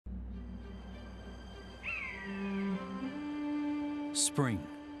Spring,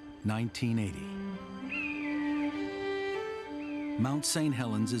 1980. Mount St.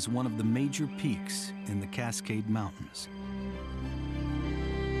 Helens is one of the major peaks in the Cascade Mountains.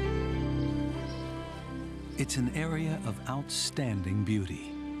 It's an area of outstanding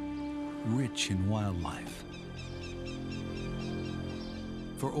beauty, rich in wildlife.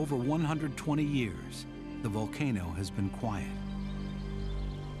 For over 120 years, the volcano has been quiet.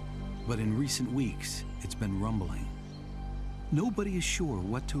 But in recent weeks, it's been rumbling. Nobody is sure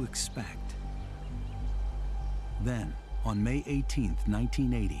what to expect. Then, on May 18th,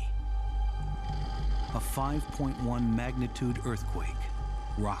 1980, a 5.1 magnitude earthquake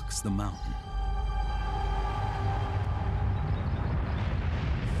rocks the mountain.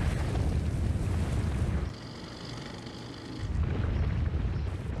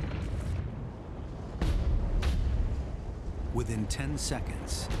 Within 10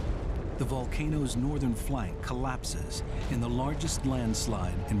 seconds, the volcano's northern flank collapses in the largest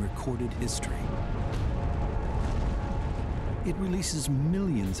landslide in recorded history. It releases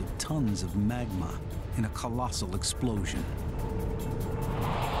millions of tons of magma in a colossal explosion.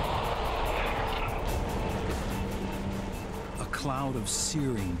 A cloud of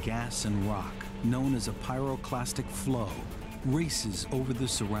searing gas and rock, known as a pyroclastic flow, races over the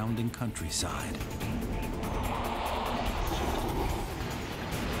surrounding countryside.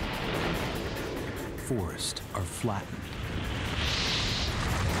 Forests are flattened.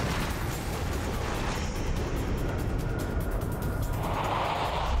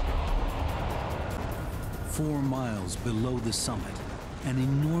 Four miles below the summit, an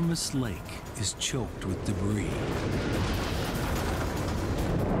enormous lake is choked with debris.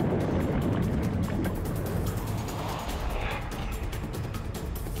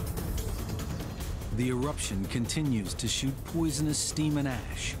 The eruption continues to shoot poisonous steam and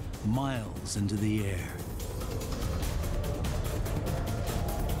ash miles into the air.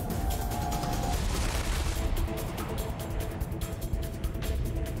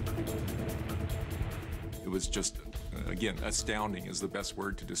 It was just, again, astounding is the best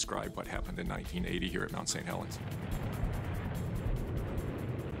word to describe what happened in 1980 here at Mount St. Helens.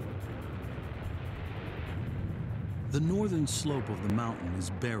 The northern slope of the mountain is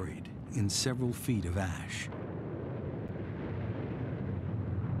buried in several feet of ash.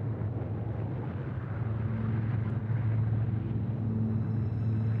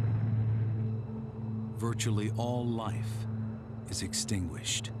 Virtually all life is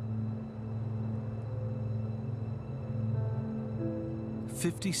extinguished.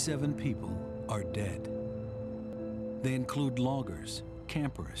 57 people are dead. They include loggers,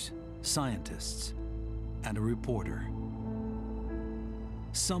 campers, scientists, and a reporter.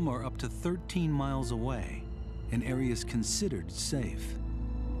 Some are up to 13 miles away in areas considered safe.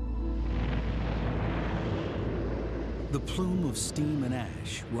 The plume of steam and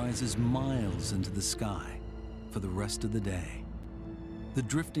ash rises miles into the sky for the rest of the day. The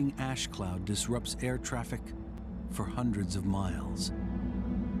drifting ash cloud disrupts air traffic for hundreds of miles.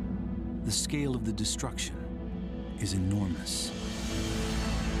 The scale of the destruction is enormous.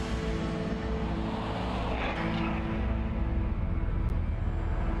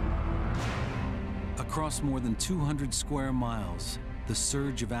 Across more than 200 square miles, the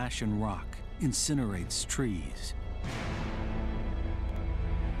surge of ash and rock incinerates trees.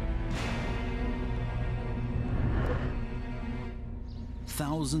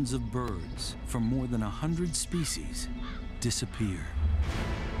 Thousands of birds from more than 100 species disappear.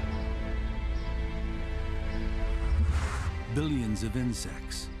 Billions of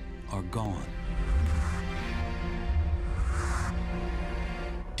insects are gone.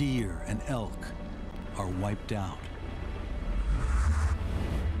 Deer and elk are wiped out.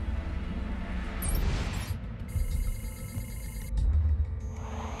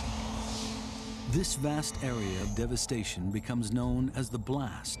 This vast area of devastation becomes known as the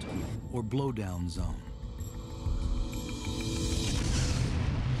blast or blowdown zone.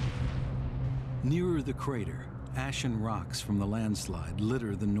 Nearer the crater, ash and rocks from the landslide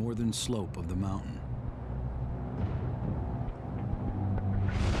litter the northern slope of the mountain.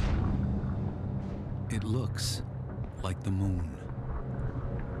 It looks like the moon.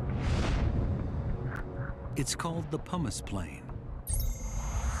 It's called the pumice plain.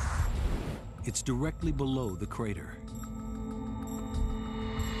 It's directly below the crater.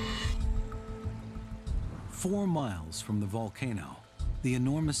 4 miles from the volcano, the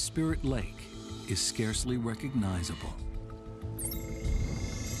enormous Spirit Lake is scarcely recognizable.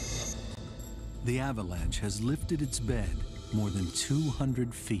 The avalanche has lifted its bed more than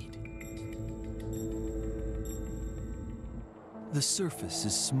 200 feet. The surface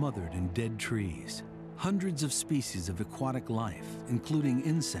is smothered in dead trees, Hundreds of species of aquatic life, including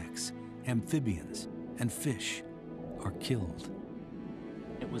insects, amphibians, and fish, are killed.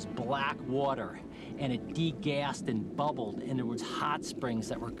 It was black water, and it degassed and bubbled, and there was hot springs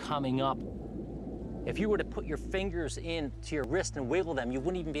that were coming up. If you were to put your fingers into your wrist and wiggle them, you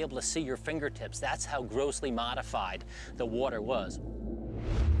wouldn't even be able to see your fingertips. That's how grossly modified the water was.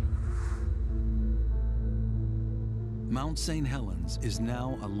 Mount St. Helens is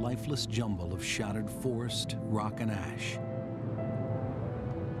now a lifeless jumble of shattered forest, rock, and ash.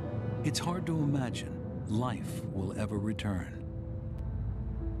 It's hard to imagine life will ever return.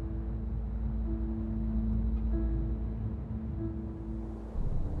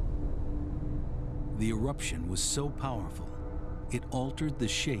 The eruption was so powerful, it altered the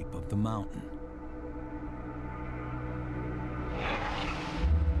shape of the mountain.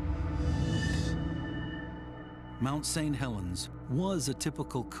 Mount St. Helens was a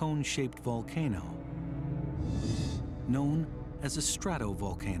typical cone-shaped volcano, known as a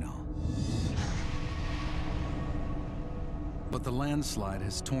stratovolcano. But the landslide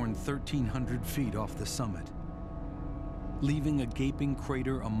has torn 1,300 feet off the summit, leaving a gaping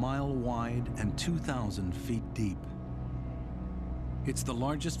crater a mile wide and 2,000 feet deep. It's the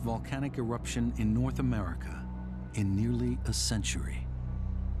largest volcanic eruption in North America in nearly a century.